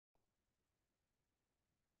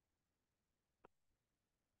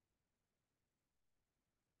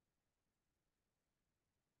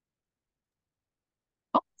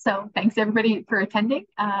So thanks everybody for attending.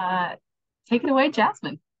 Take it away,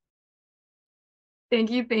 Jasmine. Thank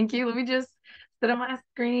you, thank you. Let me just sit on my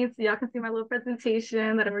screen so y'all can see my little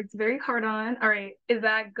presentation that I worked very hard on. All right, is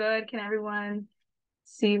that good? Can everyone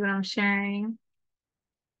see what I'm sharing?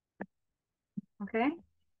 Okay.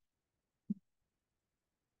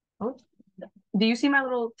 Oh, do you see my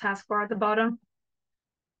little taskbar at the bottom?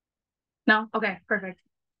 No? Okay, perfect.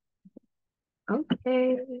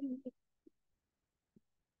 Okay.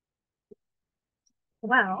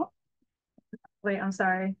 Well, wait, I'm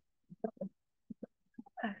sorry.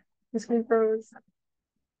 The screen froze.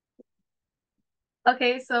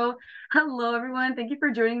 Okay, so hello everyone. Thank you for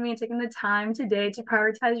joining me and taking the time today to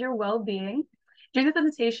prioritize your well-being. During the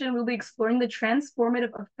presentation, we'll be exploring the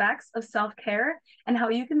transformative effects of self-care and how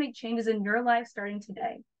you can make changes in your life starting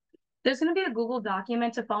today. There's going to be a Google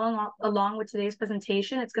document to follow along with today's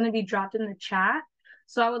presentation. It's going to be dropped in the chat.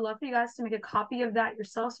 So I would love for you guys to make a copy of that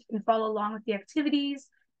yourself so you can follow along with the activities.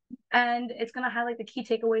 And it's going to highlight the key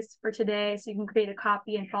takeaways for today so you can create a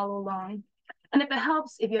copy and follow along. And if it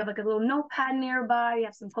helps, if you have like a little notepad nearby, you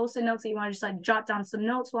have some post-it notes that you want to just like jot down some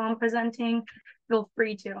notes while I'm presenting, feel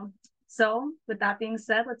free to. So with that being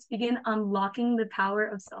said, let's begin unlocking the power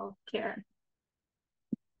of self-care.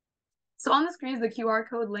 So on the screen is the QR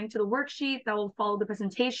code linked to the worksheet that will follow the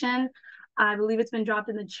presentation. I believe it's been dropped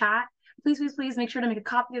in the chat. Please make sure to make a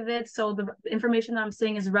copy of it so the information that I'm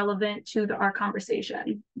saying is relevant to our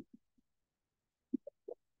conversation.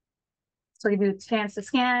 So I'll give you a chance to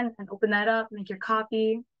scan and open that up, make your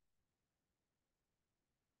copy.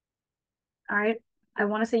 All right, I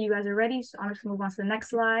want to say you guys are ready, so I'm just gonna move on to the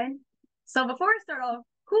next slide. So before I start off,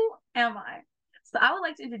 who am I? So I would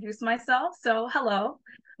like to introduce myself. So hello,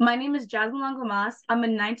 my name is Jasmin Langomas. I'm a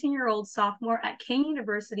 19-year-old sophomore at King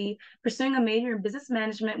University, pursuing a major in business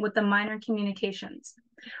management with a minor in communications.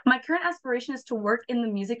 My current aspiration is to work in the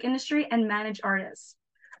music industry and manage artists.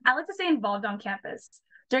 I like to stay involved on campus.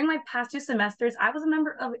 During my past 2 semesters, I was a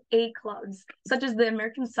member of 8 clubs, such as the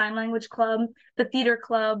American Sign Language Club, the Theater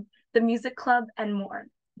Club, the Music Club, and more.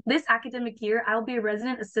 This academic year, I will be a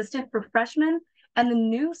resident assistant for freshmen and the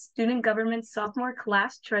new student government sophomore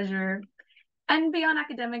class treasurer. And beyond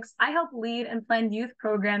academics, I help lead and plan youth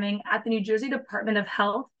programming at the New Jersey Department of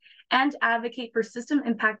Health and advocate for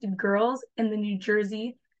system-impacted girls in New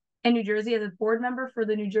Jersey as a board member for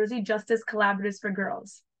the New Jersey Justice Collaboratives for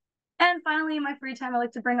Girls. And finally, in my free time, I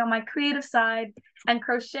like to bring out my creative side and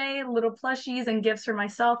crochet little plushies and gifts for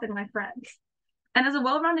myself and my friends. And as a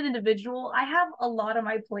well-rounded individual, I have a lot on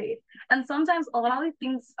my plate. And sometimes a lot of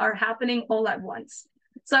things are happening all at once.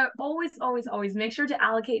 So I always make sure to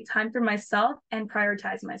allocate time for myself and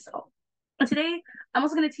prioritize myself. And today, I'm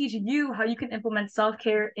also going to teach you how you can implement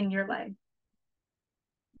self-care in your life.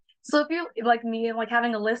 So if you're like me, like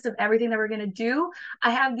having a list of everything that we're going to do, I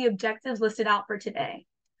have the objectives listed out for today.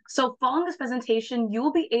 So following this presentation, you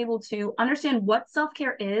will be able to understand what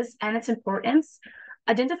self-care is and its importance,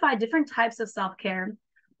 identify different types of self-care,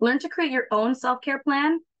 learn to create your own self-care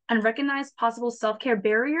plan, and recognize possible self-care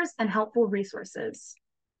barriers and helpful resources.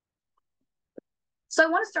 So I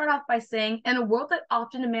want to start off by saying, in a world that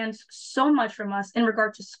often demands so much from us in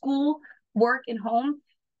regard to school, work, and home,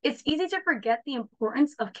 it's easy to forget the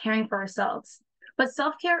importance of caring for ourselves. But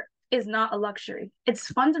self-care is not a luxury. It's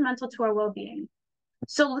fundamental to our well-being.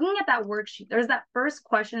 So looking at that worksheet, there's that first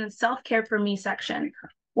question in self-care for me section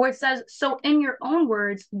where it says, so in your own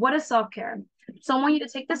words, what is self-care? So I want you to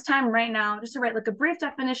take this time right now just to write like a brief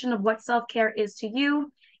definition of what self-care is to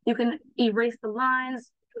you. You can erase the lines,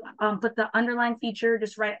 put the underline feature,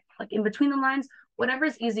 just write like in between the lines, whatever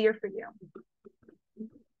is easier for you.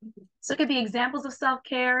 So it could be examples of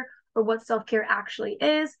self-care or what self-care actually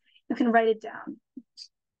is. You can write it down.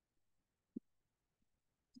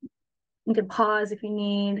 You can pause if you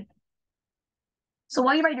need. So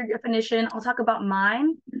while you write your definition, I'll talk about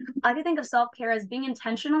mine. I can think of self-care as being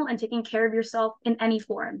intentional and taking care of yourself in any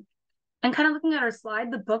form. And kind of looking at our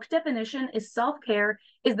slide, the book definition is self-care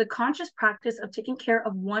is the conscious practice of taking care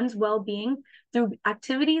of one's well-being through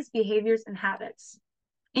activities, behaviors, and habits.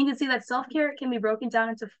 And you can see that self-care can be broken down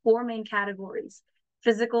into 4 main categories: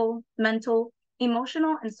 physical, mental,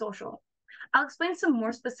 emotional, and social. I'll explain some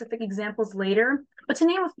more specific examples later, but to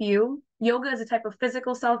name a few, yoga is a type of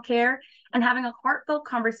physical self-care, and having a heartfelt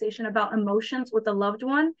conversation about emotions with a loved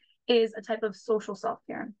one is a type of social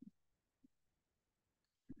self-care.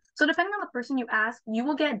 So depending on the person you ask, you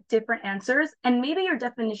will get different answers, and maybe your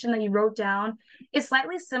definition that you wrote down is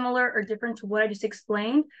slightly similar or different to what I just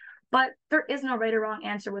explained, but there is no right or wrong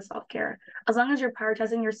answer with self-care, as long as you're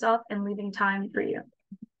prioritizing yourself and leaving time for you.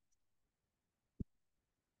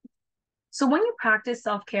 So when you practice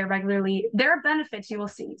self-care regularly, there are benefits you will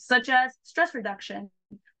see, such as stress reduction,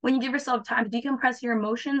 when you give yourself time to decompress your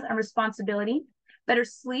emotions and responsibility, better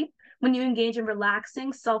sleep, when you engage in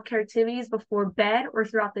relaxing self-care activities before bed or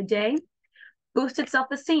throughout the day, boosted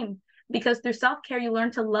self-esteem, because through self-care, you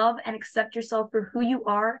learn to love and accept yourself for who you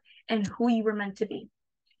are and who you were meant to be.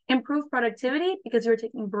 Improve productivity, because you're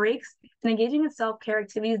taking breaks and engaging in self-care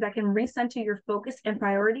activities that can recenter your focus and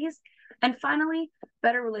priorities. And finally,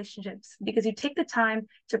 better relationships, because you take the time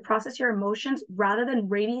to process your emotions rather than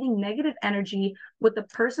radiating negative energy with the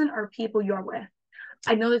person or people you're with.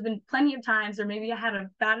 I know there's been plenty of times, or maybe I had a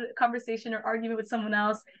bad conversation or argument with someone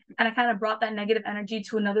else, and I kind of brought that negative energy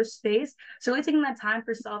to another space. So really taking that time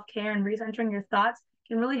for self-care and recentering your thoughts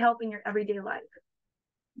can really help in your everyday life.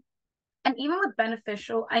 And even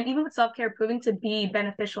with self-care proving to be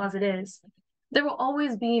beneficial as it is, there will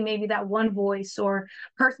always be maybe that one voice or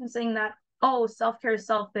person saying that, oh, self-care is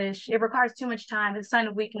selfish, it requires too much time, it's a sign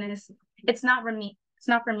of weakness, it's not for me, it's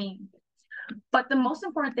not for me. But the most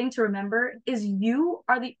important thing to remember is you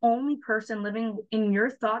are the only person living in your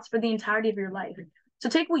thoughts for the entirety of your life. So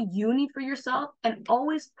take what you need for yourself and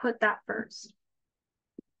always put that first.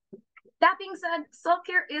 That being said,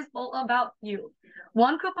 self-care is all about you.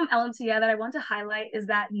 One quote from LMTI that I want to highlight is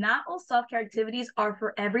that not all self-care activities are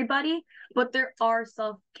for everybody, but there are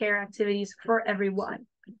self-care activities for everyone.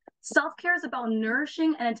 Self-care is about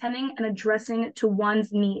nourishing and attending and addressing to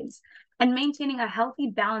one's needs and maintaining a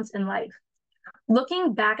healthy balance in life.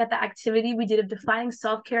 Looking back at the activity we did of defining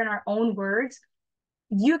self-care in our own words,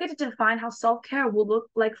 you get to define how self-care will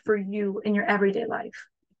look like for you in your everyday life.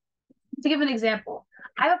 To give an example,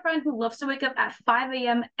 I have a friend who loves to wake up at 5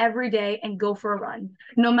 a.m. every day and go for a run,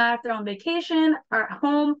 no matter if they're on vacation or at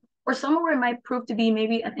home or somewhere where it might prove to be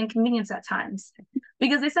maybe an inconvenience at times,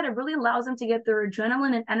 because they said it really allows them to get their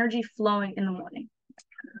adrenaline and energy flowing in the morning.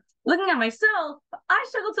 Looking at myself, I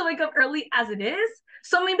struggle to wake up early as it is,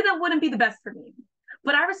 so maybe that wouldn't be the best for me.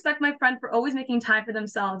 But I respect my friend for always making time for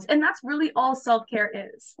themselves, and that's really all self-care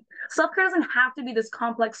is. Self-care doesn't have to be this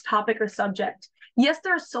complex topic or subject. Yes,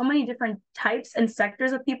 there are so many different types and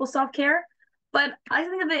sectors of people's self-care, but I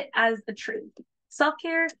think of it as a tree.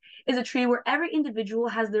 Self-care is a tree where every individual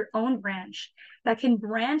has their own branch that can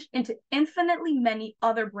branch into infinitely many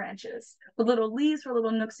other branches with little leaves for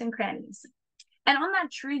little nooks and crannies. And on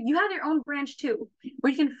that tree, you have your own branch too,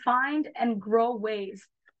 where you can find and grow ways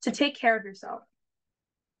to take care of yourself.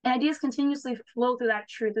 And ideas continuously flow through that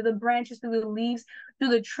tree, through the branches, through the leaves, through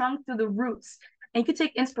the trunk, through the roots. And you can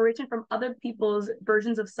take inspiration from other people's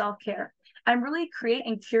versions of self-care and really create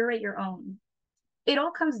and curate your own. It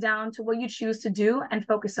all comes down to what you choose to do and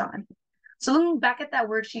focus on. So looking back at that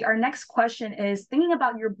worksheet, our next question is, thinking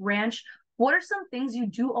about your branch, what are some things you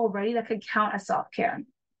do already that could count as self-care?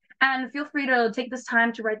 And feel free to take this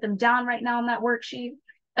time to write them down right now on that worksheet.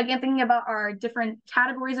 Again, thinking about our different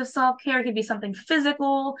categories of self-care, it could be something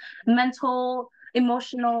physical, mental,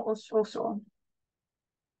 emotional, or social.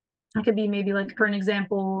 It could be maybe, like, for an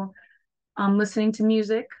example, listening to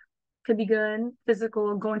music could be good.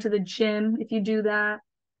 Physical, going to the gym if you do that.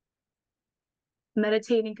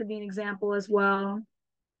 Meditating could be an example as well.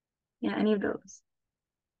 Yeah, any of those.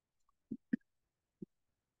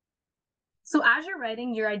 So as you're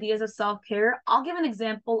writing your ideas of self-care, I'll give an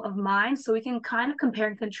example of mine so we can kind of compare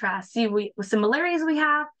and contrast, see what similarities we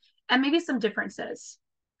have and maybe some differences.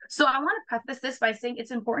 So I want to preface this by saying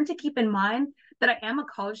it's important to keep in mind that I am a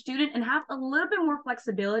college student and have a little bit more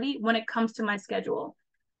flexibility when it comes to my schedule.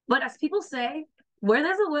 But as people say, where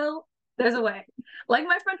there's a will, there's a way. Like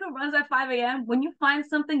my friend who runs at 5 a.m., when you find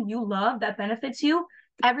something you love that benefits you,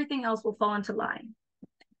 everything else will fall into line.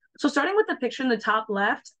 So starting with the picture in the top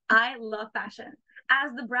left, I love fashion.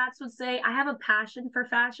 As the brats would say, I have a passion for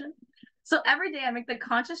fashion. So every day I make the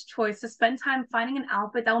conscious choice to spend time finding an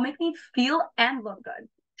outfit that will make me feel and look good.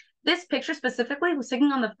 This picture specifically was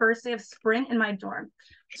taken on the first day of spring in my dorm.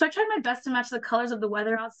 So I tried my best to match the colors of the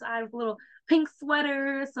weather outside with a little pink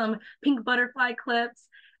sweater, some pink butterfly clips.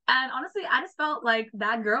 And honestly, I just felt like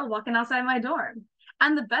that girl walking outside my dorm.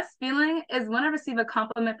 And the best feeling is when I receive a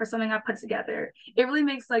compliment for something I put together. It really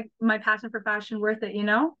makes, like, my passion for fashion worth it, you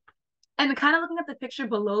know? And kind of looking at the picture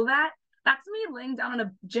below that, that's me laying down on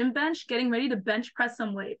a gym bench, getting ready to bench press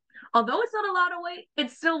some weight. Although it's not a lot of weight,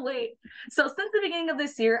 it's still weight. So since the beginning of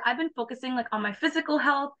this year, I've been focusing, like, on my physical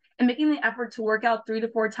health and making the effort to work out 3 to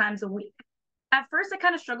 4 times a week. At first, I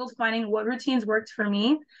kind of struggled finding what routines worked for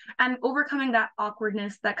me and overcoming that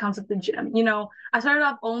awkwardness that comes with the gym. You know, I started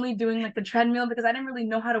off only doing, like, the treadmill because I didn't really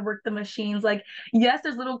know how to work the machines. Like, yes,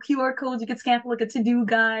 there's little QR codes you can scan for, like, a to-do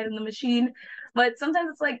guide in the machine, but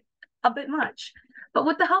sometimes it's, like, a bit much. But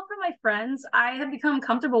with the help from my friends, I have become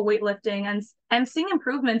comfortable weightlifting and am seeing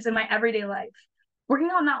improvements in my everyday life. Working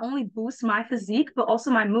out not only boosts my physique, but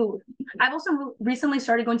also my mood. I've also recently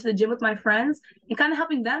started going to the gym with my friends and kind of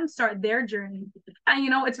helping them start their journey.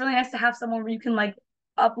 And, it's really nice to have someone where you can like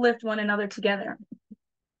uplift one another together.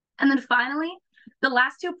 And then finally, the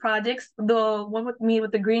last two projects, the one with me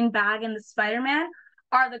with the green bag and the Spider-Man,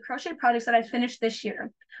 are the crochet projects that I finished this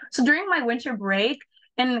year. So during my winter break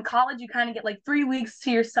in college, you kind of get like 3 weeks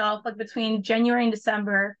to yourself, like between January and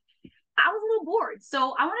December. I was a little bored,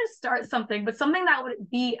 so I wanted to start something, but something that would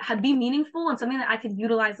be meaningful and something that I could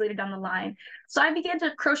utilize later down the line. So I began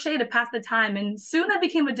to crochet to pass the time, and soon I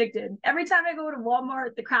became addicted. Every time I go to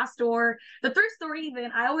Walmart, the craft store, the thrift store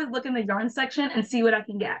even, I always look in the yarn section and see what I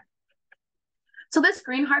can get. So this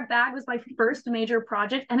green heart bag was my first major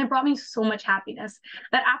project, and it brought me so much happiness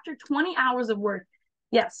that after 20 hours of work,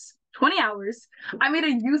 yes, 20 hours, I made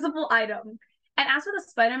a usable item. And as for the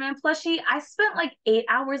Spider-Man plushie, I spent like 8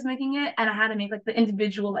 hours making it, and I had to make like the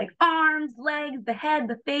individual like arms, legs, the head,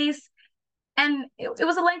 the face. And it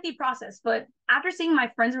was a lengthy process, but after seeing my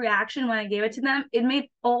friends' reaction when I gave it to them, it made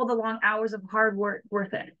all the long hours of hard work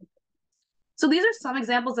worth it. So these are some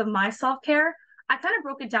examples of my self-care. I kind of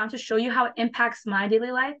broke it down to show you how it impacts my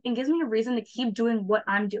daily life and gives me a reason to keep doing what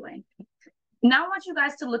I'm doing. Now I want you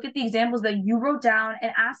guys to look at the examples that you wrote down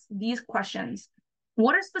and ask these questions.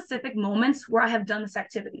 What are specific moments where I have done this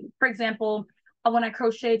activity? For example, when I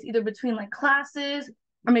crochet, it's either between like classes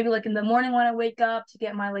or maybe like in the morning when I wake up to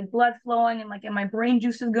get my like blood flowing and like get my brain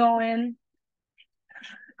juices going.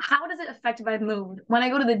 How does it affect my mood? When I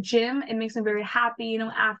go to the gym, it makes me very happy.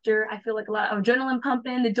 After I feel like a lot of adrenaline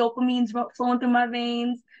pumping, the dopamine's flowing through my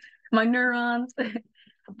veins, my neurons.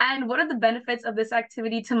 And what are the benefits of this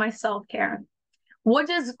activity to my self-care? What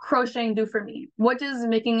does crocheting do for me? What does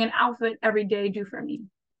making an outfit every day do for me?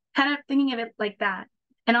 Kind of thinking of it like that.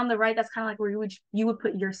 And on the right, that's kind of like where you would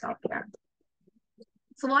put your self-care.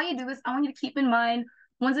 So while you do this, I want you to keep in mind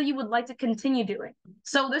ones that you would like to continue doing.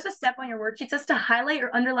 So there's a step on your worksheet that's to highlight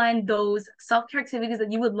or underline those self-care activities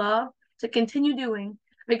that you would love to continue doing,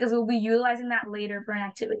 because we'll be utilizing that later for an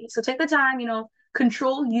activity. So take the time,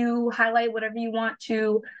 control you, highlight whatever you want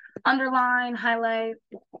to underline, highlight,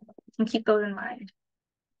 and keep those in mind.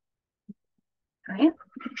 All right.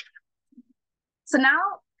 So now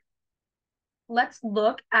let's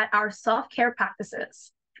look at our self-care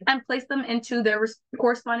practices and place them into their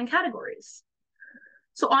corresponding categories.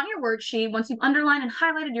 So on your worksheet, once you've underlined and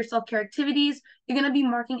highlighted your self-care activities, you're going to be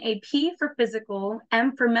marking a P for physical,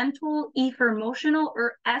 M for mental, E for emotional,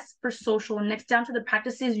 or S for social, next down to the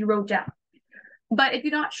practices you wrote down. But if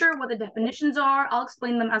you're not sure what the definitions are, I'll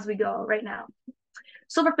explain them as we go right now.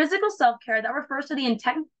 So for physical self-care, that refers to the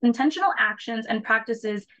intentional actions and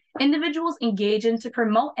practices individuals engage in to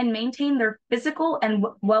promote and maintain their physical and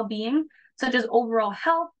well-being, such as overall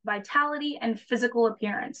health, vitality, and physical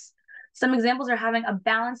appearance. Some examples are having a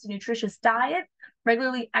balanced and nutritious diet,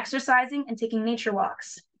 regularly exercising, and taking nature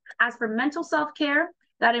walks. As for mental self-care,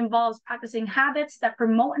 that involves practicing habits that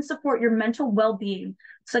promote and support your mental well-being,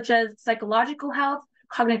 such as psychological health,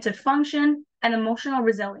 cognitive function, and emotional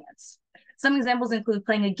resilience. Some examples include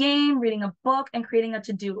playing a game, reading a book, and creating a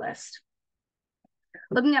to-do list.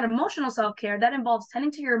 Looking at emotional self-care, that involves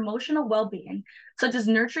tending to your emotional well-being, such as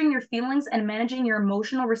nurturing your feelings and managing your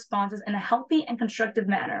emotional responses in a healthy and constructive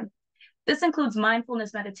manner. This includes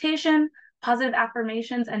mindfulness meditation, positive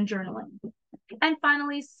affirmations, and journaling. And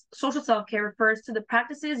finally, social self-care refers to the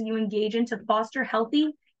practices you engage in to foster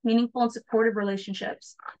healthy, meaningful, and supportive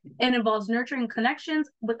relationships. It involves nurturing connections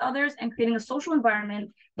with others and creating a social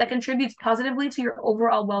environment that contributes positively to your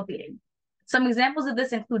overall well-being. Some examples of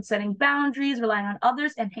this include setting boundaries, relying on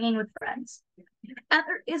others, and hanging with friends. And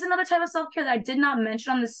there is another type of self-care that I did not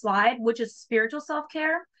mention on this slide, which is spiritual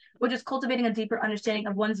self-care, which is cultivating a deeper understanding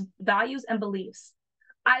of one's values and beliefs.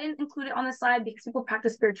 I didn't include it on the slide because people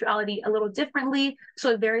practice spirituality a little differently,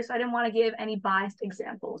 so it varies, so I didn't want to give any biased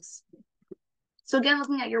examples. So again,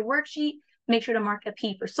 looking at your worksheet, make sure to mark a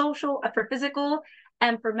P for social, for physical,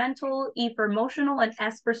 M for mental, E for emotional, and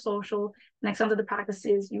S for social, next onto the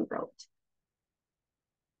practices you wrote.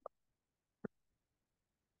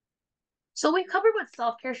 So we've covered what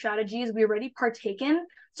self-care strategies we already partaken,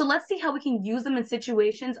 so let's see how we can use them in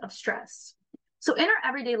situations of stress. So in our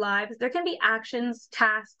everyday lives, there can be actions,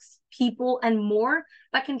 tasks, people, and more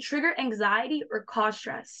that can trigger anxiety or cause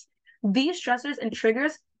stress. These stressors and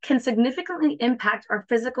triggers can significantly impact our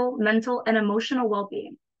physical, mental, and emotional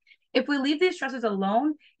well-being. If we leave these stressors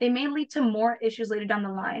alone, they may lead to more issues later down the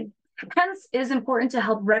line. Hence, it is important to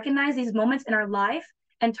help recognize these moments in our life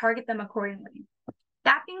and target them accordingly.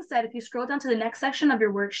 That being said, if you scroll down to the next section of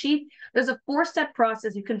your worksheet, there's a 4-step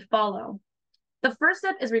process you can follow. The first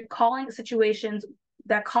step is recalling situations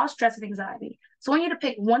that cause stress and anxiety. So I want you to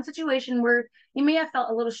pick one situation where you may have felt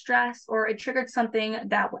a little stress or it triggered something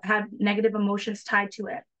that had negative emotions tied to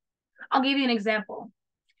it. I'll give you an example.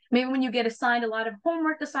 Maybe when you get assigned a lot of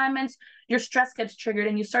homework assignments, your stress gets triggered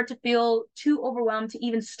and you start to feel too overwhelmed to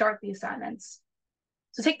even start the assignments.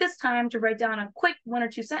 So take this time to write down a quick 1 or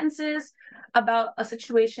 2 sentences about a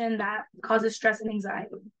situation that causes stress and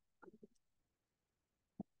anxiety.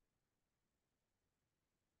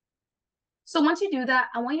 So once you do that,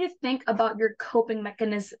 I want you to think about your coping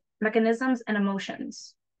mechanisms and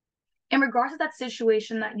emotions. In regards to that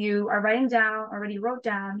situation that you are already wrote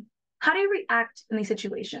down, how do you react in these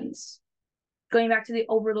situations? Going back to the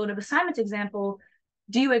overload of assignments example,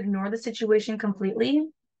 do you ignore the situation completely?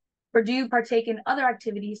 Or do you partake in other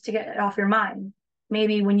activities to get it off your mind?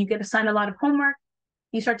 Maybe when you get assigned a lot of homework,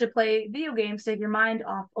 you start to play video games to take your mind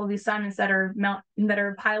off all the assignments that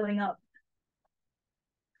are piling up.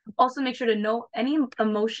 Also, make sure to note any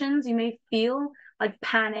emotions you may feel, like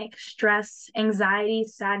panic, stress, anxiety,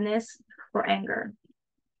 sadness, or anger.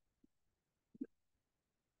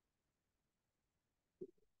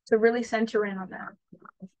 So really center in on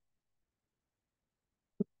that.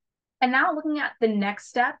 And now looking at the next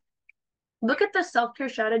step, look at the self-care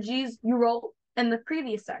strategies you wrote in the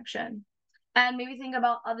previous section, and maybe think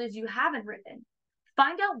about others you haven't written.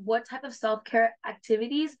 Find out what type of self-care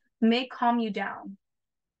activities may calm you down.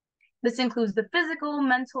 This includes the physical,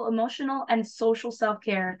 mental, emotional, and social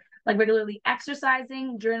self-care, like regularly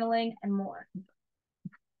exercising, journaling, and more.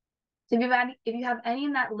 So if you have any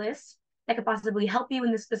in that list that could possibly help you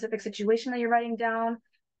in the specific situation that you're writing down,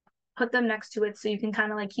 put them next to it so you can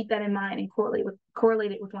kind of like keep that in mind and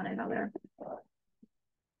correlate it with one another.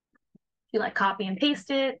 You like copy and paste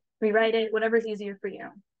it, rewrite it, whatever's easier for you.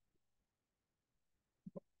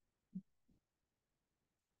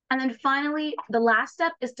 And then finally, the last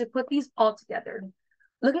step is to put these all together.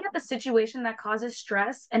 Looking at the situation that causes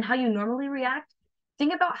stress and how you normally react,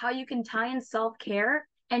 think about how you can tie in self-care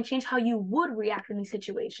and change how you would react in these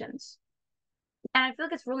situations. And I feel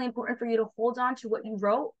like it's really important for you to hold on to what you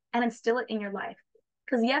wrote and instill it in your life.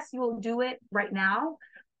 Because yes, you will do it right now,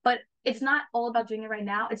 but it's not all about doing it right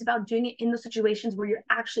now. It's about doing it in those situations where you're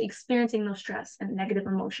actually experiencing those stress and negative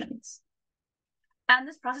emotions. And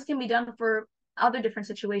this process can be done for other different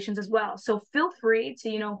situations as well. So feel free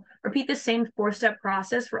to, repeat the same 4-step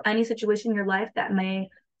process for any situation in your life that may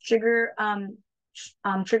trigger some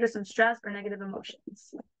stress or negative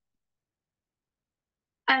emotions.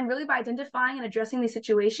 And really, by identifying and addressing these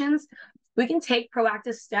situations, we can take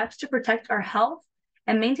proactive steps to protect our health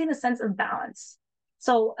and maintain a sense of balance.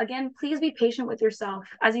 So again, please be patient with yourself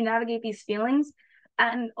as you navigate these feelings,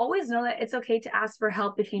 and always know that it's okay to ask for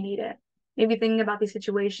help if you need it. Maybe thinking about these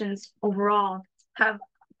situations overall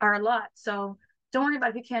are a lot. So don't worry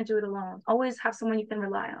about if you can't do it alone. Always have someone you can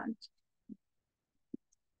rely on.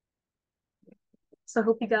 So I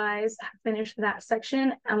hope you guys have finished that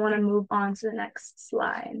section. I want to move on to the next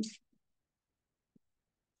slide.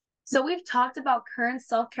 So we've talked about current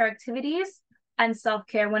self-care activities and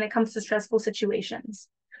self-care when it comes to stressful situations.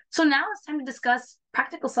 So now it's time to discuss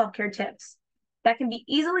practical self-care tips that can be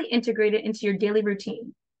easily integrated into your daily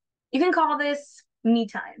routine. You can call this me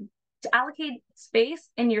time, to allocate space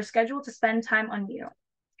in your schedule to spend time on you.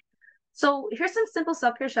 So here's some simple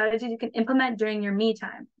self-care strategies you can implement during your me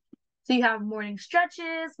time. So you have morning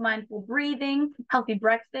stretches, mindful breathing, healthy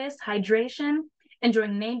breakfast, hydration,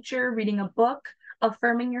 enjoying nature, reading a book,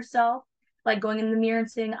 affirming yourself, like going in the mirror and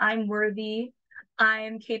saying, I'm worthy, I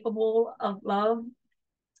am capable of love.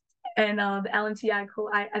 And the LMTI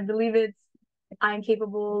quote, I believe it's, I am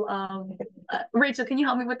capable of, Rachel, can you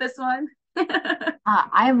help me with this one?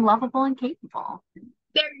 I am lovable and capable.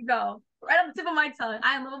 There you go. Right on the tip of my tongue.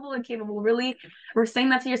 I am lovable and capable. Really, we're saying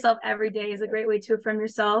that to yourself every day is a great way to affirm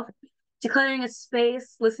yourself. Declaring a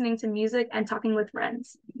space, listening to music, and talking with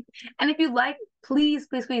friends. And if you'd like, please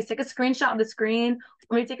take a screenshot of the screen,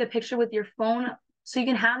 or maybe take a picture with your phone so you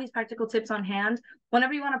can have these practical tips on hand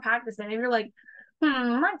whenever you want to practice it. If you're like,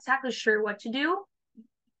 I'm not exactly sure what to do,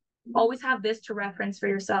 always have this to reference for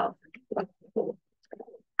yourself.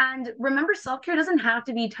 And remember, self-care doesn't have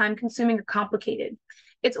to be time-consuming or complicated.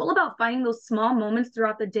 It's all about finding those small moments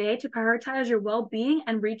throughout the day to prioritize your well-being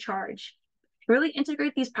and recharge. Really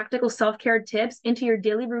integrate these practical self-care tips into your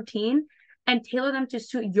daily routine and tailor them to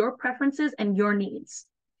suit your preferences and your needs.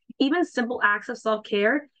 Even simple acts of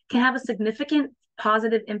self-care can have a significant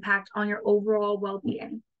positive impact on your overall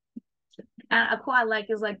well-being. And a quote I like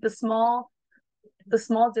is like, the small the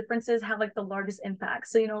small differences have like the largest impact.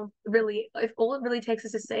 So, you know, really, if all it really takes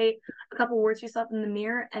is to say a couple words to yourself in the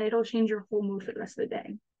mirror, and it'll change your whole mood for the rest of the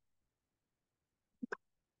day.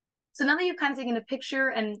 So now that you've kind of taken a picture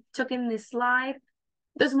and took in this slide,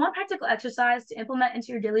 there's one practical exercise to implement into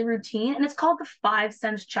your daily routine, and it's called the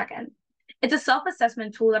 5-sense check-in. It's a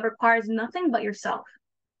self-assessment tool that requires nothing but yourself.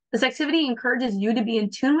 This activity encourages you to be in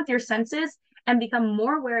tune with your senses and become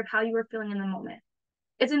more aware of how you are feeling in the moment.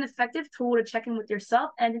 It's an effective tool to check in with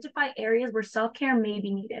yourself and identify areas where self-care may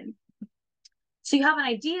be needed. So you have an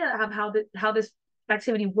idea of how this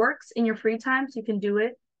activity works in your free time, so you can do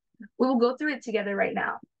it. We will go through it together right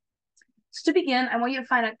now. So to begin, I want you to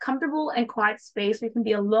find a comfortable and quiet space where you can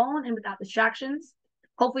be alone and without distractions.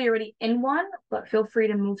 Hopefully you're already in one, but feel free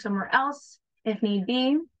to move somewhere else if need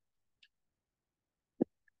be.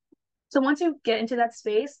 So once you get into that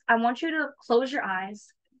space, I want you to close your eyes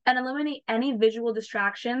and eliminate any visual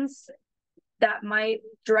distractions that might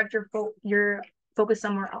direct your focus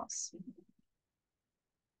somewhere else.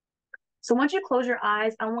 So once you close your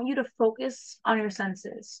eyes, I want you to focus on your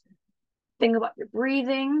senses. Think about your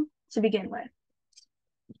breathing to begin with.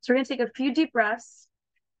 So we're going to take a few deep breaths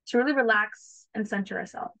to really relax and center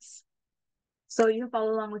ourselves. So you can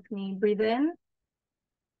follow along with me. Breathe in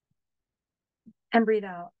and breathe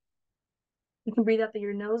out. You can breathe out through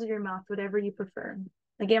your nose or your mouth, whatever you prefer.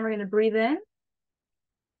 Again, we're going to breathe in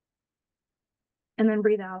and then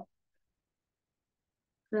breathe out.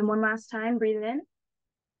 And then one last time, breathe in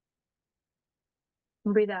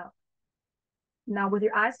and breathe out. Now with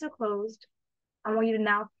your eyes still closed, I want you to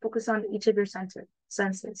now focus on each of your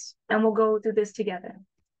senses, and we'll go through this together.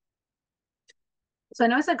 So I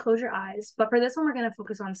know I said close your eyes, but for this one, we're going to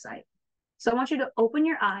focus on sight. So I want you to open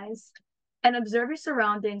your eyes and observe your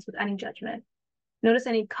surroundings with any judgment. Notice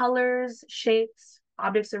any colors, shapes,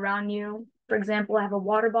 objects around you. For example, I have a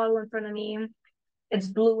water bottle in front of me. It's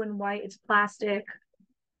blue and white, it's plastic.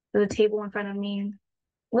 There's a table in front of me.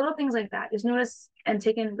 Little things like that. Just notice and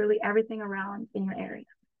take in really everything around in your area.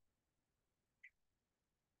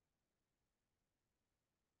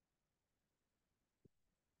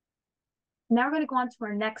 Now we're going to go on to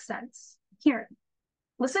our next sense, hearing.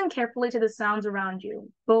 Listen carefully to the sounds around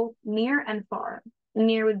you, both near and far.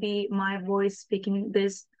 Near would be my voice speaking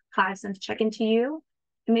this 5-sense check-in to you.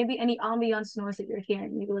 And maybe any ambiance noise that you're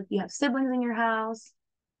hearing. Maybe like you have siblings in your house,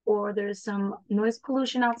 or there's some noise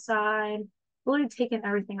pollution outside. Really take in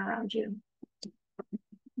everything around you.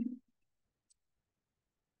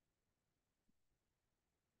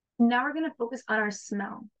 Now we're going to focus on our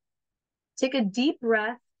smell. Take a deep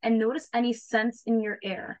breath and notice any scents in the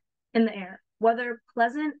air, whether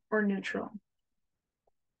pleasant or neutral.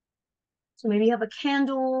 So maybe you have a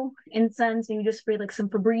candle, incense, maybe just spray like some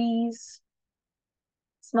Febreze.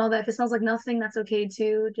 Smell that. If it smells like nothing, that's okay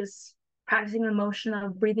too. Just practicing the motion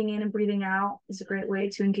of breathing in and breathing out is a great way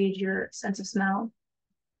to engage your sense of smell.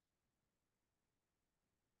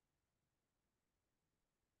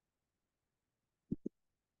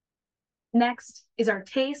 Next is our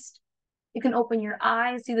taste. You can open your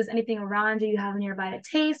eyes, see if there's anything around you you have nearby to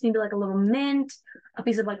taste, maybe like a little mint, a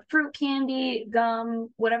piece of like fruit candy, gum,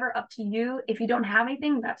 whatever, up to you. If you don't have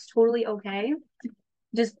anything, that's totally okay.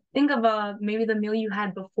 Just think of maybe the meal you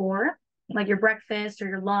had before, like your breakfast or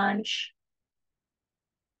your lunch.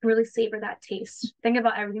 Really savor that taste. Think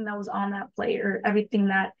about everything that was on that plate or everything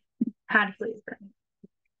that had flavor.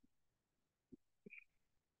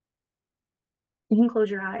 You can close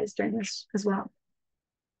your eyes during this as well.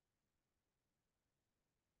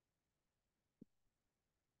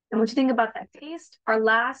 And what you think about that taste, our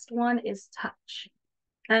last one is touch.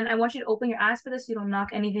 And I want you to open your eyes for this so you don't knock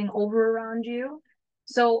anything over around you.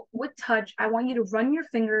 So with touch, I want you to run your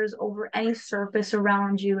fingers over any surface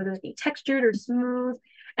around you, whether it be textured or smooth,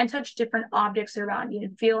 and touch different objects around you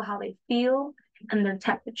and feel how they feel and their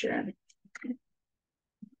temperature.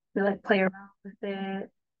 You like play around with it,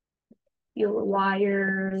 feel the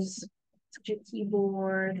wires, touch your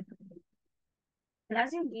keyboard. And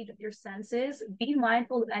as you engage with your senses, be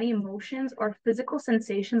mindful of any emotions or physical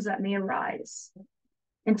sensations that may arise.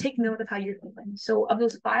 And take note of how you're feeling. So of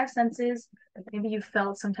those 5 senses, maybe you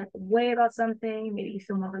felt some type of way about something, maybe you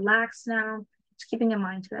feel more relaxed now, just keeping in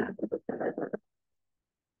mind to that.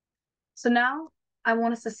 So now I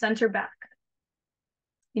want us to center back.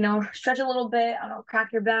 You know, stretch a little bit, I don't know,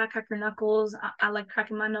 crack your back, crack your knuckles. I like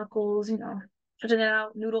cracking my knuckles, you know, stretching it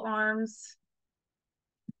out, noodle arms.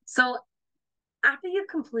 So after you've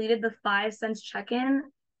completed the 5-sense check-in,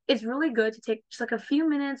 it's really good to take just like a few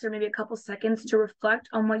minutes or maybe a couple seconds to reflect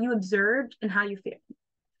on what you observed and how you feel.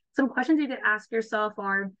 Some questions you could ask yourself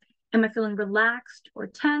are, am I feeling relaxed or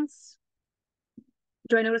tense?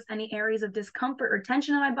 Do I notice any areas of discomfort or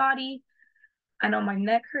tension in my body? I know my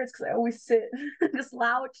neck hurts because I always sit just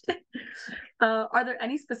slouched. Are there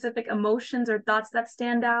any specific emotions or thoughts that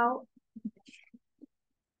stand out?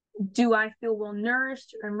 Do I feel well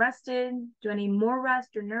nourished and rested? Do I need more rest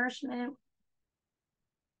or nourishment?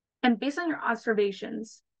 And based on your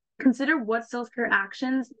observations, consider what self-care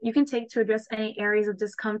actions you can take to address any areas of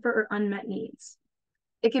discomfort or unmet needs.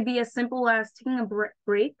 It could be as simple as taking a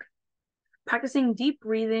break, practicing deep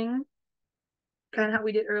breathing, kind of how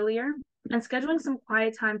we did earlier, and scheduling some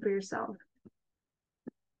quiet time for yourself.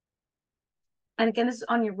 And again, this is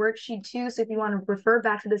on your worksheet too, so if you want to refer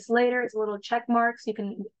back to this later, it's a little check mark, so you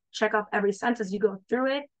can check off every sentence as you go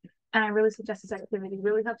through it. And I really suggest this activity. It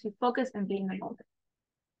really helps you focus and be in the moment.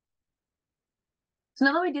 So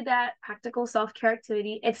now that we did that practical self-care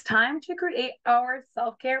activity, it's time to create our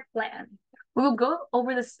self-care plan. We will go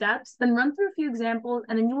over the steps, then run through a few examples,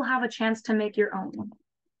 and then you will have a chance to make your own.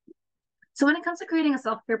 So when it comes to creating a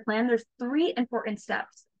self-care plan, there's 3 important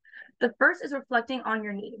steps. The first is reflecting on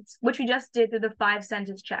your needs, which we just did through the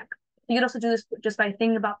 5-sentence check. You can also do this just by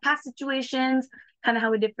thinking about past situations, kind of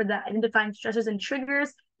how we did for the identifying stressors and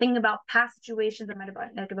triggers, thinking about past situations that might have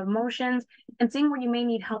brought negative emotions, and seeing where you may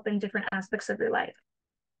need help in different aspects of your life.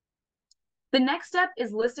 The next step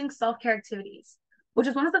is listing self-care activities, which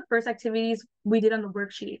is one of the first activities we did on the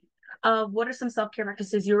worksheet of what are some self-care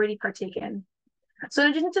practices you already partake in. So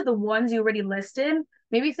in addition to the ones you already listed,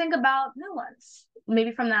 maybe think about new ones.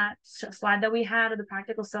 Maybe from that slide that we had of the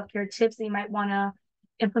practical self-care tips that you might want to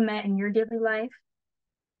implement in your daily life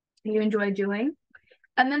that you enjoy doing.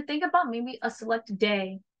 And then think about maybe a select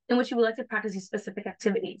day in which you would like to practice these specific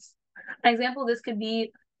activities. An example of this could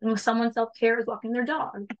be someone's self-care is walking their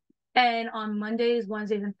dog. And on Mondays,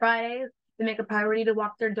 Wednesdays, and Fridays, they make a priority to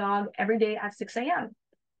walk their dog every day at 6 a.m.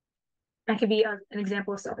 That could be an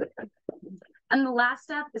example of self-care. And the last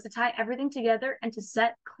step is to tie everything together and to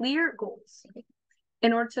set clear goals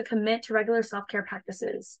in order to commit to regular self-care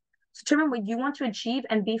practices. So determine what you want to achieve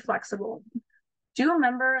and be flexible. Do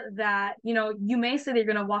remember that, you may say that you're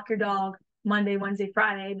going to walk your dog Monday, Wednesday,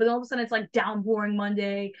 Friday, but all of a sudden it's like downpouring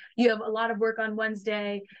Monday. You have a lot of work on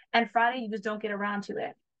Wednesday, and Friday you just don't get around to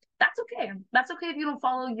it. That's okay. That's okay if you don't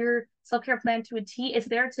follow your self-care plan to a T. It's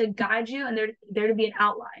there to guide you and there to be an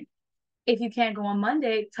outline. If you can't go on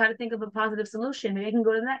Monday, try to think of a positive solution. Maybe I can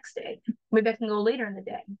go to the next day. Maybe I can go later in the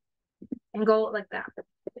day and go like that.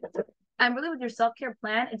 And really with your self-care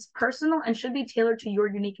plan, it's personal and should be tailored to your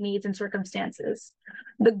unique needs and circumstances.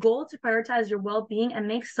 The goal is to prioritize your well-being and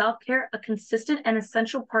make self-care a consistent and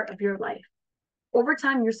essential part of your life. Over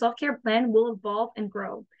time, your self-care plan will evolve and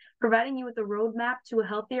grow, providing you with a roadmap to a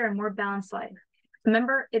healthier and more balanced life.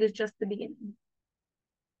 Remember, it is just the beginning.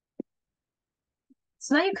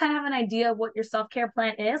 So now you kind of have an idea of what your self-care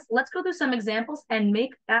plan is. Let's go through some examples and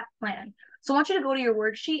make that plan. So I want you to go to your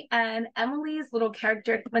worksheet, and Emily's little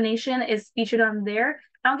character explanation is featured on there.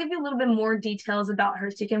 I'll give you a little bit more details about her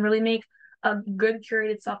so you can really make a good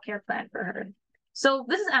curated self-care plan for her. So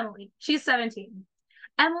this is Emily. She's 17.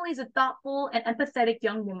 Emily is a thoughtful and empathetic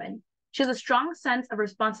young woman. She has a strong sense of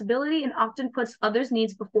responsibility and often puts others'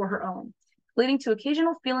 needs before her own, leading to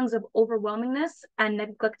occasional feelings of overwhelmingness and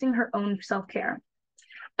neglecting her own self-care.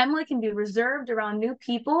 Emily can be reserved around new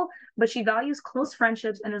people, but she values close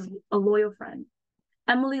friendships and is a loyal friend.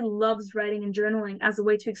 Emily loves writing and journaling as a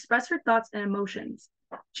way to express her thoughts and emotions.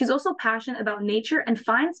 She's also passionate about nature and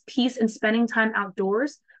finds peace in spending time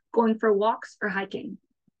outdoors, going for walks or hiking.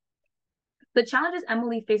 The challenges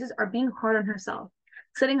Emily faces are being hard on herself,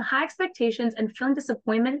 setting high expectations and feeling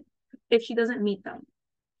disappointment if she doesn't meet them.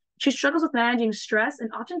 She struggles with managing stress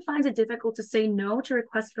and often finds it difficult to say no to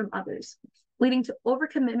requests from others, leading to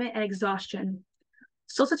overcommitment and exhaustion.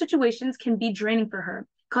 Social situations can be draining for her,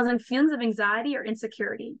 causing feelings of anxiety or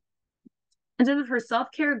insecurity. In terms of her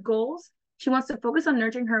self-care goals, she wants to focus on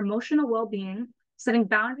nurturing her emotional well-being, setting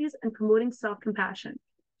boundaries, and promoting self-compassion.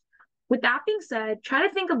 With that being said, try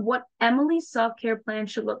to think of what Emily's self-care plan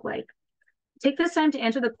should look like. Take this time to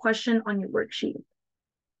answer the question on your worksheet.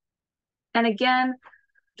 And again,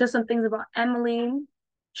 just some things about Emily.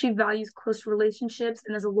 She values close relationships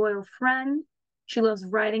and is a loyal friend. She loves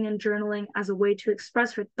writing and journaling as a way to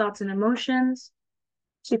express her thoughts and emotions.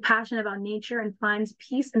 She's passionate about nature and finds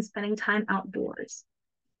peace in spending time outdoors.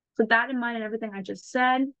 So with that in mind and everything I just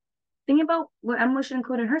said, think about what Emily should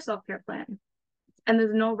include in her self-care plan. And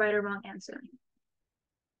there's no right or wrong answer.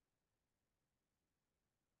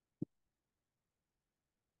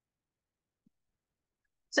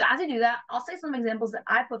 So as I do that, I'll say some examples that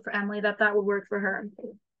I put for Emily that would work for her.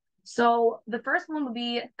 So the first one would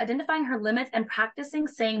be identifying her limits and practicing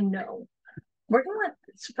saying no. working with,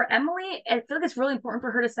 for Emily, I feel like it's really important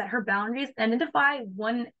for her to set her boundaries, identify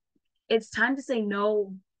when it's time to say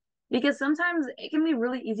no, because sometimes it can be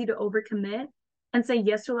really easy to overcommit and say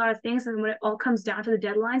yes to a lot of things. And when it all comes down to the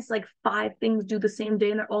deadlines, like 5 things due the same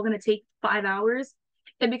day and they're all going to take 5 hours,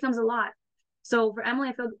 it becomes a lot. So for Emily,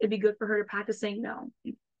 I feel it'd be good for her to practice saying no.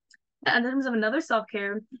 And in terms of another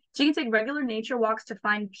self-care, she can take regular nature walks to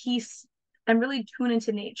find peace and really tune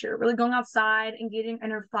into nature, really going outside, engaging in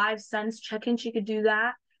her 5 sense check-in. She could do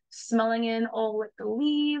that, smelling in all like the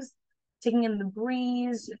leaves, taking in the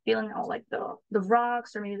breeze, feeling all like the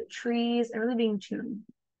rocks or maybe the trees, and really being tuned.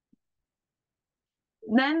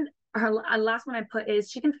 Then her last one I put is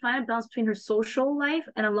she can find a balance between her social life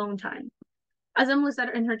and alone time. As Emily said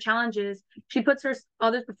in her challenges, she puts her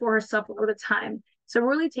others before herself all the time. So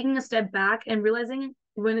really taking a step back and realizing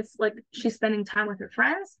when it's like she's spending time with her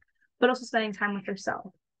friends, but also spending time with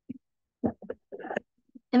herself.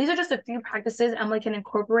 And these are just a few practices Emily can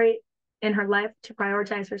incorporate in her life to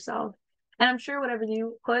prioritize herself. And I'm sure whatever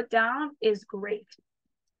you put down is great.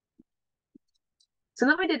 So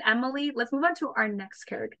now we did Emily. Let's move on to our next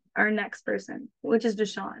character, our next person, which is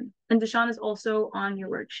Deshawn. And Deshawn is also on your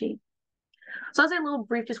worksheet. So I'll say a little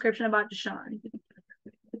brief description about Deshawn.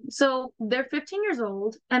 So they're 15 years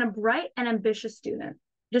old and a bright and ambitious student.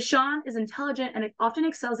 Deshawn is intelligent and often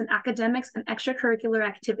excels in academics and extracurricular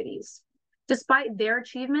activities. Despite their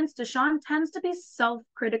achievements, Deshawn tends to be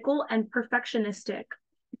self-critical and perfectionistic,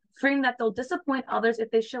 fearing that they'll disappoint others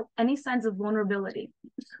if they show any signs of vulnerability.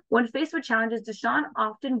 When faced with challenges, Deshawn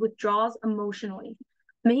often withdraws emotionally,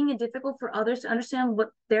 making it difficult for others to understand what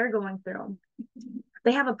they're going through.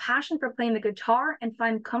 They have a passion for playing the guitar and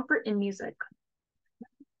find comfort in music.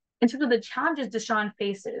 In terms of the challenges Deshawn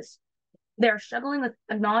faces, they are struggling with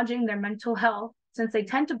acknowledging their mental health since they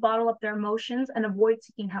tend to bottle up their emotions and avoid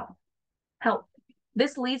seeking help.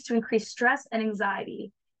 This leads to increased stress and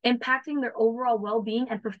anxiety, impacting their overall well-being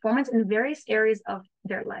and performance in various areas of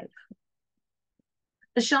their life.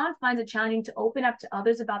 Deshawn finds it challenging to open up to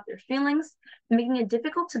others about their feelings, making it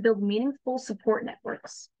difficult to build meaningful support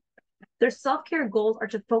networks. Their self-care goals are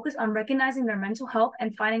to focus on recognizing their mental health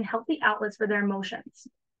and finding healthy outlets for their emotions.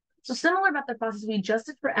 So similar about the process we just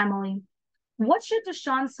did for Emily, what should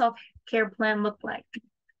Deshawn's self-care plan look like?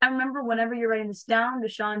 And remember, whenever you're writing this down,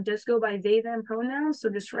 Deshawn does go by they, them pronouns, so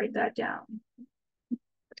just write that down.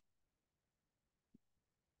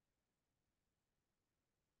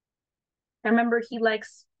 And remember, they like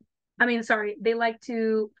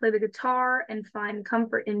to play the guitar and find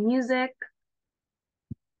comfort in music.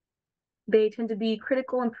 They tend to be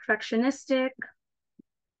critical and perfectionistic,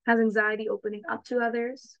 has anxiety opening up to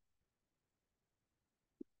others.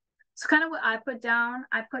 So kind of what I put down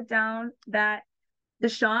that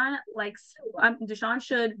Deshawn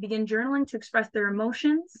should begin journaling to express their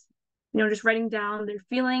emotions, just writing down their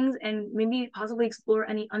feelings and maybe possibly explore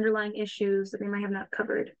any underlying issues that they might have not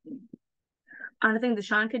covered. Another thing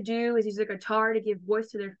Deshawn could do is use a guitar to give voice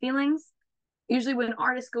to their feelings. Usually when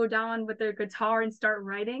artists go down with their guitar and start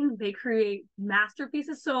writing, they create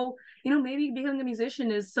masterpieces. So, maybe becoming a musician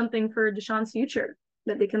is something for Deshawn's future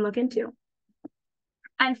that they can look into.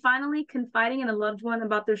 And finally, confiding in a loved one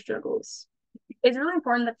about their struggles. It's really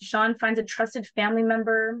important that Deshawn finds a trusted family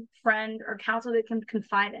member, friend, or counselor they can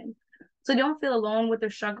confide in. So they don't feel alone with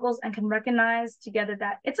their struggles and can recognize together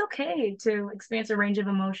that it's okay to experience a range of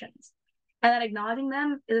emotions. And that acknowledging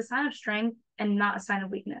them is a sign of strength and not a sign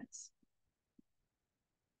of weakness.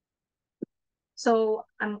 So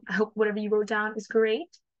I hope whatever you wrote down is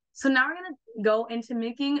great. So now we're going to go into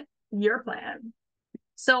making your plan.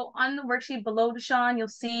 So on the worksheet below Deshawn, you'll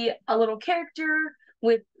see a little character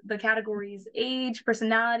with the categories age,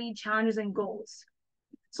 personality, challenges, and goals.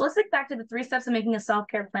 So let's think back to the 3 steps of making a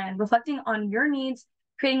self-care plan, reflecting on your needs,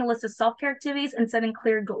 creating a list of self-care activities, and setting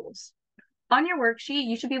clear goals. On your worksheet,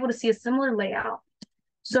 you should be able to see a similar layout.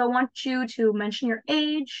 So I want you to mention your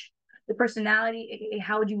age, the personality, aka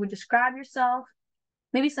how you would describe yourself,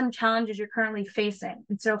 maybe some challenges you're currently facing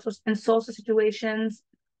in social situations,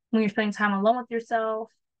 when you're spending time alone with yourself,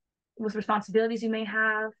 with responsibilities you may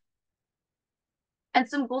have, and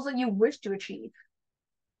some goals that you wish to achieve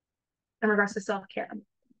in regards to self-care.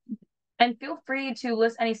 And feel free to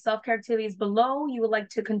list any self-care activities below you would like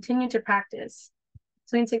to continue to practice.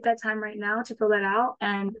 So you can take that time right now to fill that out,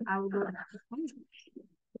 and I will go.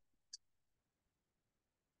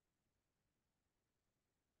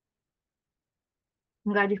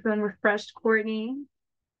 I'm glad you're feeling refreshed, Courtney.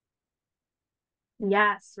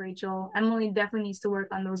 Yes, Rachel. Emily definitely needs to work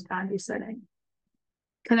on those boundary setting.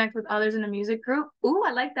 Connect with others in a music group. Ooh,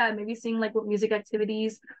 I like that. Maybe seeing like what music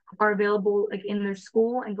activities are available like in their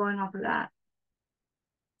school and going off of that.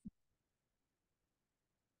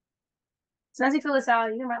 So as you fill this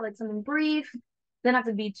out, you can write like something brief, doesn't have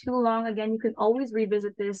to be too long. Again, you can always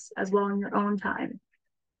revisit this as well in your own time.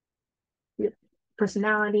 Your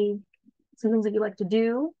personality, some things that you like to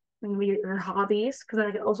do, maybe your hobbies, because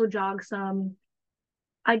I could also jog some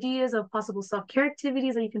ideas of possible self-care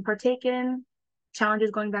activities that you can partake in,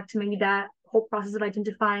 challenges going back to maybe that whole process of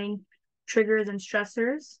identifying triggers and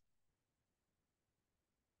stressors.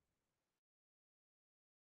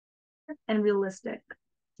 And realistic.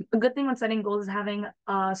 A good thing when setting goals is having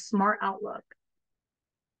a SMART outlook.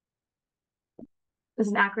 It's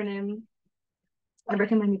an acronym. I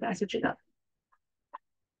recommend you guys switch it up.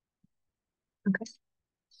 Okay.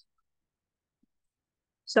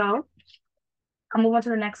 So I'll move on to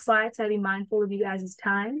the next slide, so I'll be mindful of you guys'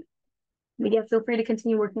 time. But yeah, feel free to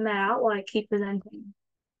continue working that out while I keep presenting.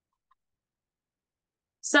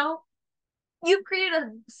 So you've created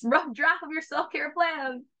a rough draft of your self-care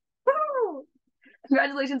plan. Woo!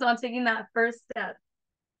 Congratulations on taking that first step.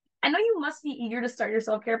 I know you must be eager to start your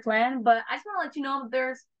self-care plan, but I just want to let you know that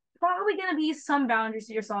there's probably going to be some boundaries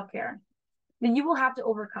to your self-care that you will have to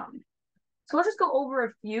overcome. So let's just go over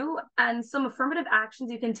a few and some affirmative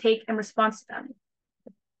actions you can take in response to them.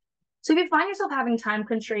 So if you find yourself having time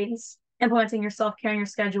constraints, implementing your self-care in your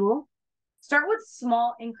schedule, start with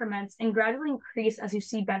small increments and gradually increase as you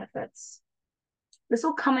see benefits. This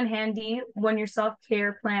will come in handy when your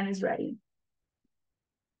self-care plan is ready.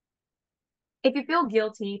 If you feel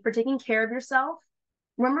guilty for taking care of yourself,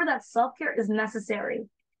 remember that self-care is necessary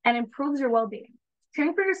and improves your well-being.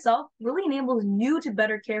 Caring for yourself really enables you to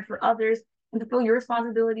better care for others and fulfill your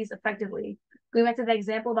responsibilities effectively. Going back to the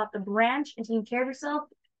example about the branch and taking care of yourself,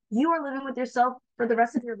 you are living with yourself for the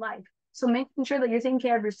rest of your life. So making sure that you're taking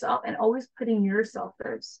care of yourself and always putting yourself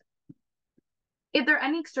first. If there are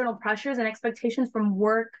any external pressures and expectations from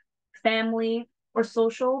work, family, or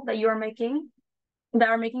social that are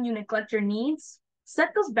making you neglect your needs,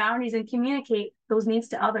 set those boundaries and communicate those needs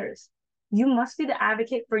to others. You must be the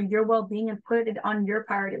advocate for your well-being and put it on your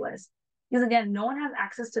priority list. Because again, no one has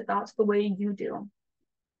access to thoughts the way you do.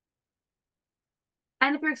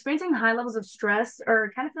 And if you're experiencing high levels of stress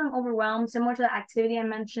or kind of feeling overwhelmed, similar to the activity I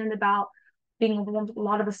mentioned about being overwhelmed with a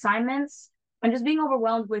lot of assignments and just being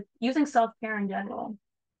overwhelmed with using self-care in general.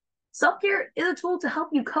 Self-care is a tool to help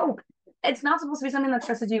you cope. It's not supposed to be something that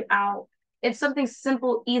stresses you out. It's something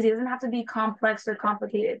simple, easy. It doesn't have to be complex or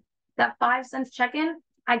complicated. That 5 cents check-in,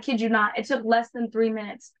 I kid you not, it took less than 3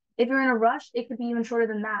 minutes. If you're in a rush, it could be even shorter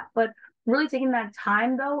than that. But really taking that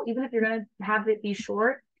time though, even if you're gonna have it be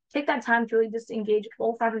short, take that time to really just engage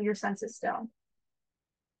all 5 of your senses still.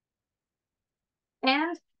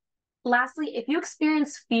 And lastly, if you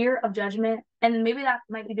experience fear of judgment, and maybe that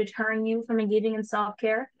might be deterring you from engaging in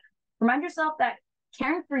self-care, remind yourself that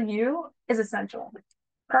caring for you is essential.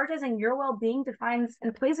 Prioritizing your well-being defines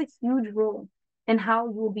and plays a huge role in how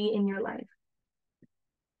you will be in your life.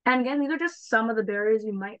 And again, these are just some of the barriers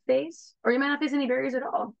you might face, or you might not face any barriers at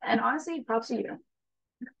all. And honestly, props to you.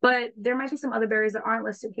 But there might be some other barriers that aren't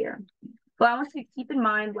listed here. But I want you to keep in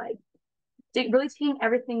mind, like, really taking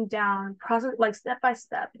everything down, process like step by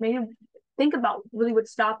step. Maybe think about really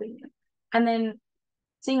what's stopping you, and then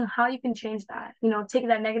seeing how you can change that. You know, taking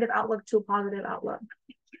that negative outlook to a positive outlook.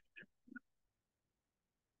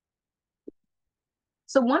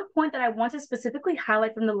 So one point that I want to specifically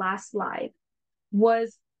highlight from the last slide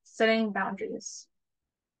was setting boundaries.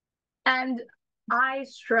 And I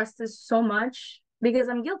stress this so much because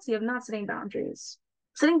I'm guilty of not setting boundaries.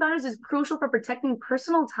 Setting boundaries is crucial for protecting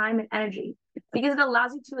personal time and energy because it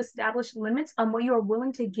allows you to establish limits on what you are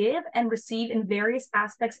willing to give and receive in various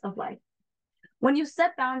aspects of life. When you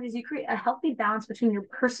set boundaries, you create a healthy balance between your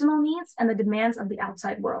personal needs and the demands of the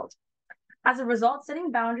outside world. As a result,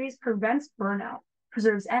 setting boundaries prevents burnout,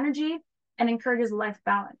 preserves energy, and encourages life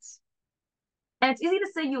balance. And it's easy to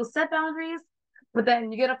say you'll set boundaries, but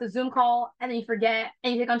then you get off the Zoom call and then you forget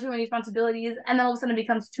and you take on too many responsibilities, and then all of a sudden it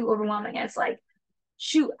becomes too overwhelming. And it's like,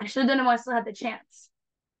 shoot, I should have done it while I still had the chance.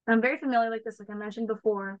 And I'm very familiar with this, like I mentioned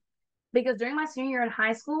before, because during my senior year in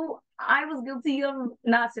high school, I was guilty of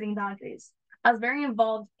not setting boundaries. I was very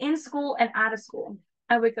involved in school and out of school.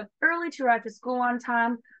 I wake up early to arrive to school on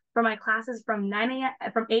time for my classes from 8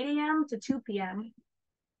 a.m. to 2 p.m.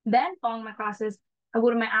 Then following my classes, I go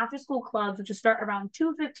to my after school clubs, which would start around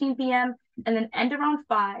 2:15 p.m. and then end around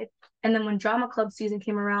 5. And then when drama club season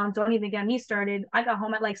came around, don't even get me started, I got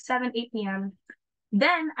home at like 7, 8 p.m.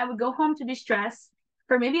 Then I would go home to de-stress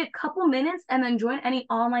for maybe a couple minutes and then join any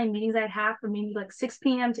online meetings I'd have from maybe like 6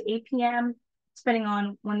 p.m. to 8 p.m., depending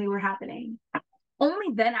on when they were happening.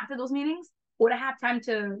 Only then after those meetings would I have time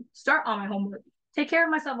to start on my homework, take care of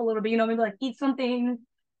myself a little bit, maybe like eat something,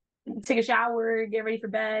 take a shower, get ready for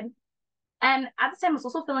bed. And at the time, I was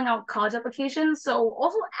also filling out college applications. So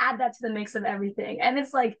also add that to the mix of everything. And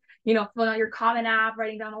it's like, filling out your Common App,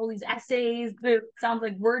 writing down all these essays. It sounds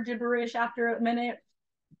like word gibberish after a minute.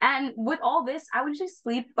 And with all this, I would just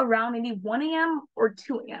sleep around maybe 1 a.m. or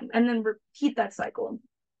 2 a.m. and then repeat that cycle.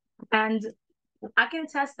 And I can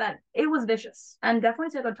attest that it was vicious and definitely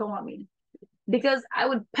took a toll on me because I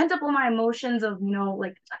would pent up all my emotions of,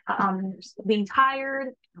 being tired,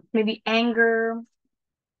 maybe anger.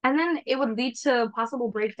 And then it would lead to possible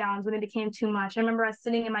breakdowns when it became too much. I remember I was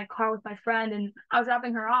sitting in my car with my friend and I was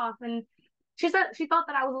dropping her off, and she said she felt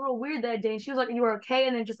that I was a little weird that day. And she was like, "You were okay?"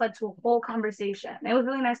 And it just led to a whole conversation. It was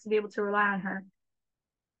really nice to be able to rely on her.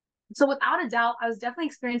 So without a doubt, I was definitely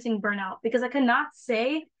experiencing burnout because I could not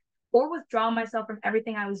say or withdraw myself from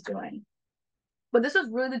everything I was doing. But this was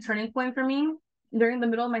really the turning point for me. During the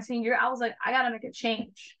middle of my senior year, I was like, I gotta make a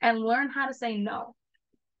change and learn how to say no.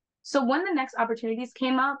 So when the next opportunities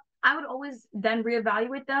came up, I would always then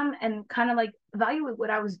reevaluate them and kind of like evaluate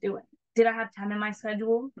what I was doing. Did I have time in my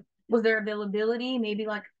schedule? Was there availability? Maybe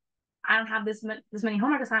like I don't have this many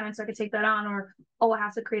homework assignments, so I could take that on. Or, oh, I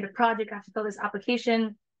have to create a project. I have to fill this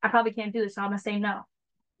application. I probably can't do this, so I'm gonna say no.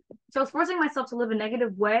 So I was forcing myself to live a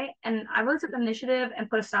negative way, and I really took initiative and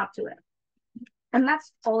put a stop to it. And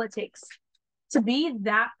that's all it takes. To be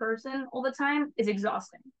that person all the time is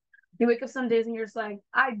exhausting. You wake up some days and you're just like,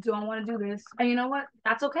 I don't want to do this. And you know what?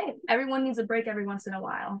 That's okay. Everyone needs a break every once in a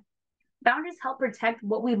while. Boundaries help protect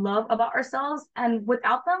what we love about ourselves, and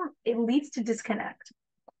without them, it leads to disconnect.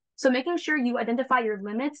 So making sure you identify your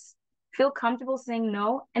limits, feel comfortable saying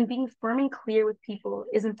no, and being firm and clear with people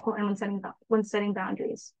is important when setting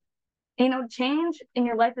boundaries. And, change in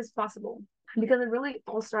your life is possible because it really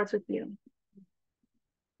all starts with you.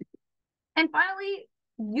 And finally,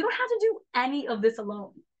 you don't have to do any of this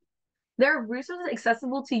alone. There are resources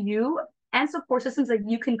accessible to you and support systems that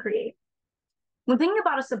you can create. When thinking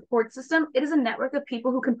about a support system, it is a network of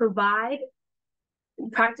people who can provide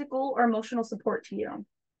practical or emotional support to you.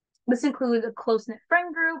 This includes a close-knit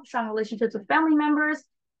friend group, strong relationships with family members,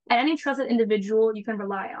 and any trusted individual you can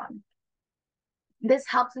rely on. This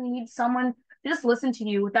helps when you need someone to just listen to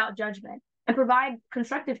you without judgment and provide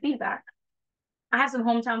constructive feedback. I have some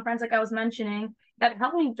hometown friends, like I was mentioning, that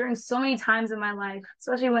helped me during so many times in my life,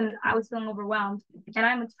 especially when I was feeling overwhelmed, and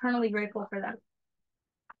I'm eternally grateful for them.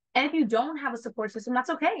 And if you don't have a support system, that's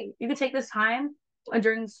okay. You can take this time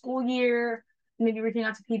during the school year, maybe reaching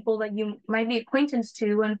out to people that you might be acquaintance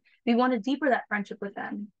to, and you want to deepen that friendship with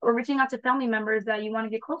them, or reaching out to family members that you want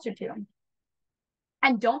to get closer to.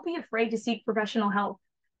 And don't be afraid to seek professional help.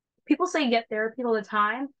 People say get therapy all the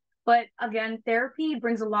time, but again, therapy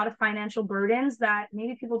brings a lot of financial burdens that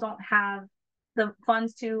maybe people don't have the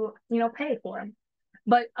funds to, pay for.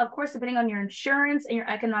 But of course, depending on your insurance and your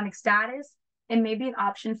economic status, it may be an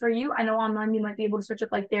option for you. I know online you might be able to search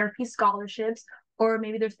up like therapy scholarships, or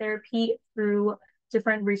maybe there's therapy through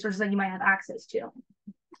different resources that you might have access to.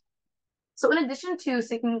 So in addition to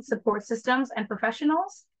seeking support systems and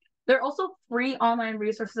professionals, there are also free online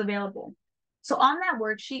resources available. So on that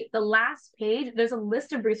worksheet, the last page, there's a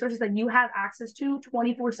list of resources that you have access to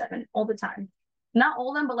 24/7 all the time. Not all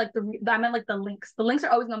of them, but like I meant like the links. The links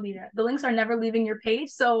are always gonna be there. The links are never leaving your page,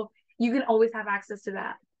 so you can always have access to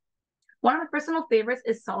that. One of my personal favorites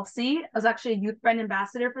is Selfsee. I was actually a youth brand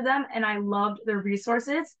ambassador for them, and I loved their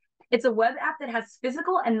resources. It's a web app that has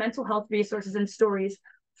physical and mental health resources and stories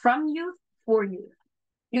from youth for youth.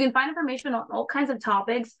 You can find information on all kinds of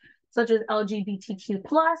topics, such as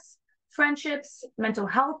LGBTQ+, friendships, mental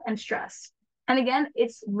health, and stress. And again,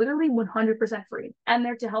 it's literally 100% free and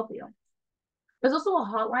there to help you. There's also a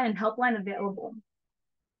hotline and helpline available.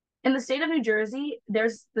 In the state of New Jersey,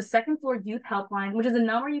 there's the second floor youth helpline, which is a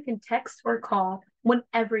number you can text or call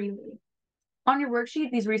whenever you need. On your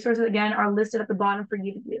worksheet, these resources, again, are listed at the bottom for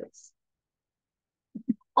you to use.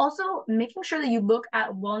 Also, making sure that you look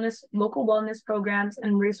at local wellness programs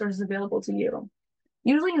and resources available to you.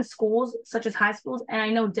 Usually in schools, such as high schools, and I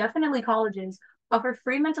know definitely colleges, offer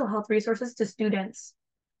free mental health resources to students.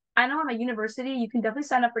 I know at my university, you can definitely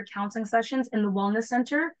sign up for counseling sessions in the Wellness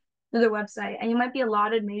Center through their website, and you might be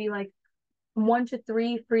allotted maybe like 1 to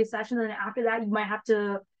 3 free sessions, and then after that, you might have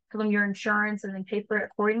to fill in your insurance and then pay for it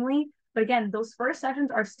accordingly. But again, those first sessions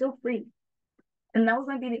are still free, and those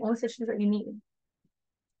might be the only sessions that you need.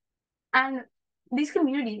 And these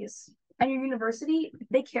communities and your university,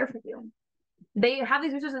 they care for you. They have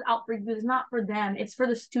these resources out for you. It's not for them, it's for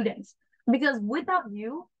the students. Because without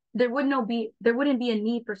you, there wouldn't be a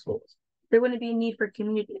need for schools. There wouldn't be a need for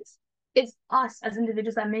communities. It's us as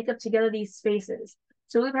individuals that make up together these spaces.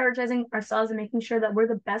 So really prioritizing ourselves and making sure that we're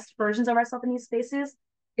the best versions of ourselves in these spaces,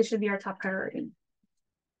 it should be our top priority.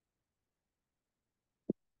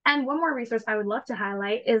 And one more resource I would love to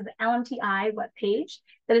highlight is the LMTI webpage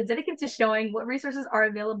that is dedicated to showing what resources are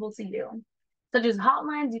available to you, such as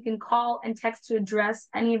hotlines you can call and text to address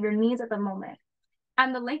any of your needs at the moment.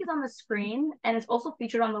 And the link is on the screen, and it's also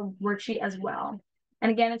featured on the worksheet as well.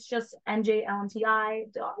 And again, it's just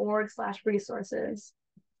njlmti.org/resources.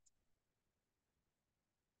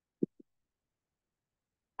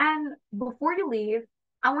 And before you leave,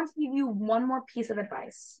 I want to give you one more piece of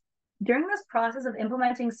advice. During this process of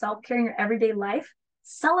implementing self-care in your everyday life,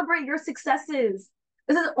 celebrate your successes.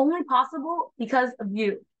 This is only possible because of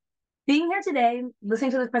you. Being here today, listening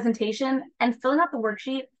to this presentation, and filling out the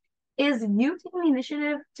worksheet is you taking the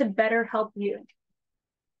initiative to better help you.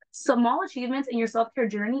 Small achievements in your self-care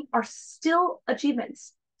journey are still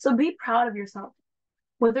achievements. So be proud of yourself,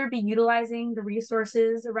 whether it be utilizing the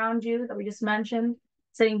resources around you that we just mentioned,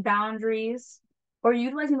 setting boundaries, or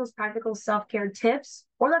utilizing those practical self-care tips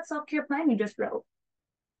or that self-care plan you just wrote.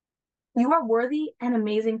 You are worthy and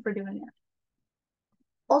amazing for doing it.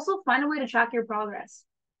 Also, find a way to track your progress.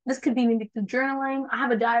 This could be maybe through journaling. I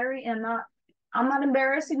have a diary and I'm not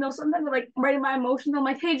embarrassed. Sometimes I'm like writing my emotions. I'm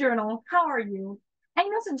like, hey, journal, how are you? And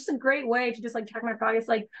it's just a great way to just like track my progress.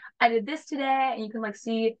 Like, I did this today, and you can like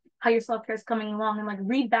see how your self-care is coming along and like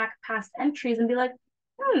read back past entries and be like,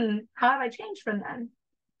 how have I changed from then?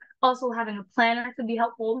 Also, having a planner could be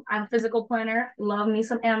helpful. I'm a physical planner. Love me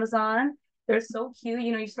some Amazon. They're so cute.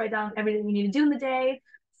 You just write down everything you need to do in the day.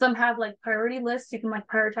 Some have like priority lists. You can like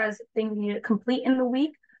prioritize things you need to complete in the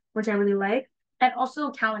week, which I really like. And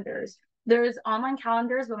also calendars. There's online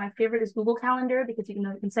calendars, but my favorite is Google Calendar because you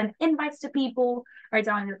can send invites to people, write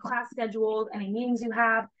down your class schedules, any meetings you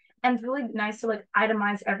have. And it's really nice to like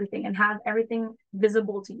itemize everything and have everything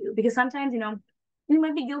visible to you. Because sometimes, you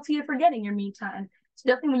might be guilty of forgetting your me time. So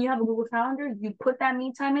definitely when you have a Google Calendar, you put that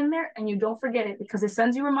me time in there and you don't forget it because it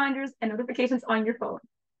sends you reminders and notifications on your phone.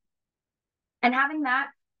 And having that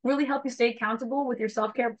really help you stay accountable with your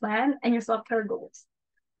self-care plan and your self-care goals.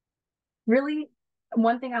 Really,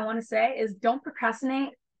 one thing I want to say is don't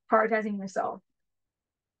procrastinate prioritizing yourself.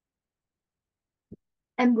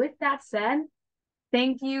 And with that said,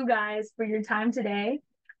 thank you guys for your time today.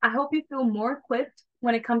 I hope you feel more equipped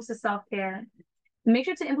when it comes to self-care. Make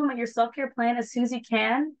sure to implement your self-care plan as soon as you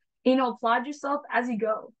can, and applaud yourself as you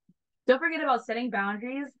go. Don't forget about setting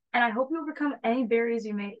boundaries, and I hope you overcome any barriers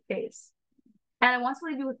you may face. And I want to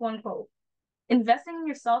leave you with one quote. Investing in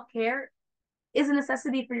your self-care is a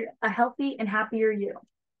necessity for a healthy and happier you.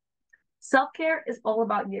 Self-care is all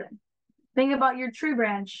about you. Think about your tree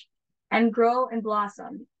branch and grow and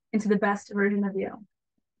blossom into the best version of you.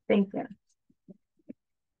 Thank you.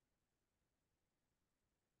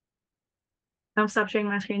 I'll stop sharing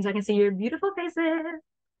my screen so I can see your beautiful faces.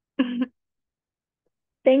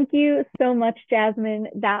 Thank you so much, Jasmine.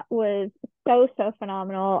 That was so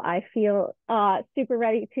phenomenal. I feel super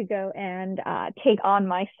ready to go and take on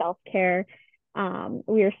my self-care.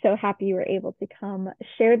 We are so happy you were able to come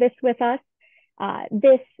share this with us.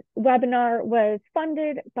 This webinar was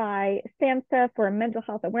funded by SAMHSA for a mental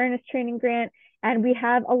health awareness training grant, and we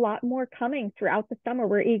have a lot more coming throughout the summer.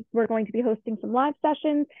 We're going to be hosting some live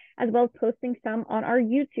sessions as well as posting some on our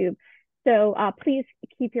YouTube. So please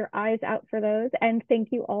keep your eyes out for those, and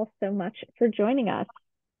thank you all so much for joining us.